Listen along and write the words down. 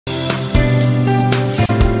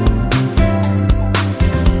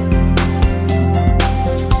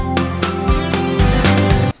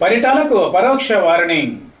పరిటాలకు పరోక్ష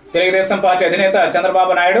warning. Telugu Desam party అధినేత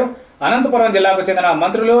చంద్రబాబు నాయుడు అనంతపురం జిల్లాకు చెందిన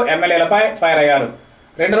మంత్రులు, ఎమ్మెల్యేలపై ఫైర్ అయ్యారు.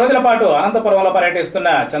 2 రోజుల పాటు అనంతపురంలో పర్యటిస్తున్న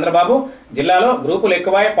చంద్రబాబు జిల్లాలో గ్రూపులు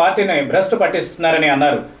ఎక్కువై పార్టీని భ్రష్టు పట్టిస్తున్నారని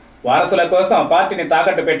అన్నారు. వారసుల కోసం పార్టీని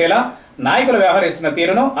తాకట్టు పెట్టేలా నాయకులు వ్యవహరిస్తున్న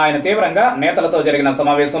తీరును ఆయన తీవ్రంగా నేతలతో జరిగిన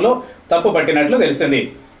సమావేశంలో తప్పుపట్టినట్లు తెలిసింది.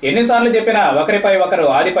 ఎన్నిసార్లు చెప్పినా ఒకరిపై ఒకరు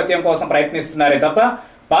ఆధిపత్యం కోసం ప్రయత్నిస్తున్నారే తప్ప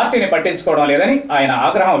పార్టీని పట్టించుకోవడం లేదని ఆయన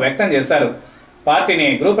ఆగ్రహం వ్యక్తం చేశారు. పార్టీని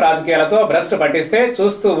గ్రూప్ రాజకీయాలతో భ్రష్టు పట్టిస్తే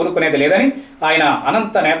చూస్తూ ఊరుకునేది లేదని ఆయన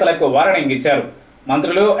అనంత నేతలకు వార్నింగ్ ఇచ్చారు.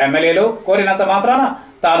 మంత్రులు, ఎమ్మెల్యేలు కోరినంత మాత్రాన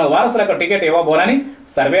తాను వారసులకు టికెట్ ఇవ్వబోనని,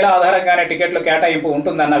 సర్వేల ఆధారంగానే టికెట్లు కేటాయింపు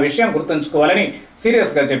ఉంటుందన్న విషయం గుర్తుంచుకోవాలని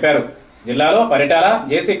సీరియస్ గా చెప్పారు. జిల్లాలో పరిటాల,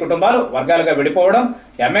 జేసీ కుటుంబాలు వర్గాలుగా విడిపోవడం,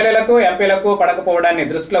 ఎమ్మెల్యేలకు, ఎంపీలకు పడకపోవడాన్ని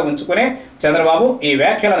దృష్టిలో ఉంచుకునే చంద్రబాబు ఈ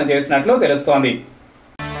వ్యాఖ్యలను చేసినట్లు తెలుస్తోంది.